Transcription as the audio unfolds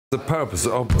The purpose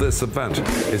of this event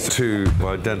is to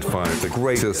identify the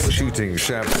greatest shooting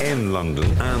chefs in London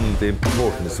and the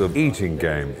importance of eating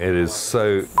game. It is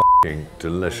so f***ing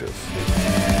delicious.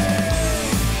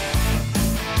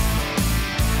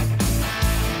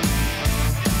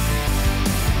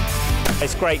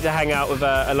 It's great to hang out with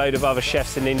a load of other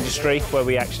chefs in the industry where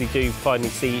we actually do finally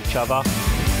see each other.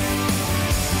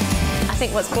 I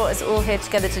think what's brought us all here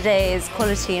together today is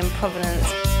quality and provenance.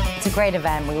 It's a great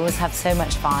event. We always have so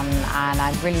much fun, and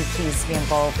I'm really pleased to be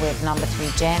involved with No. 3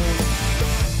 Gin.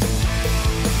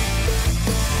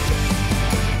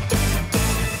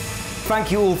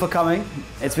 Thank you all for coming.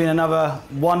 It's been another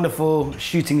wonderful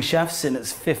Shooting Chefs in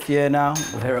its 5th year now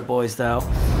here at Boisdale.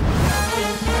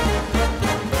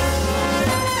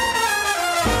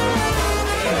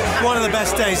 One of the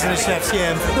best days in a chef's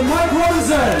year. The Mike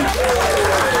Robinson!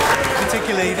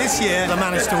 Particularly this year, I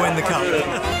managed to win the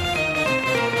cup.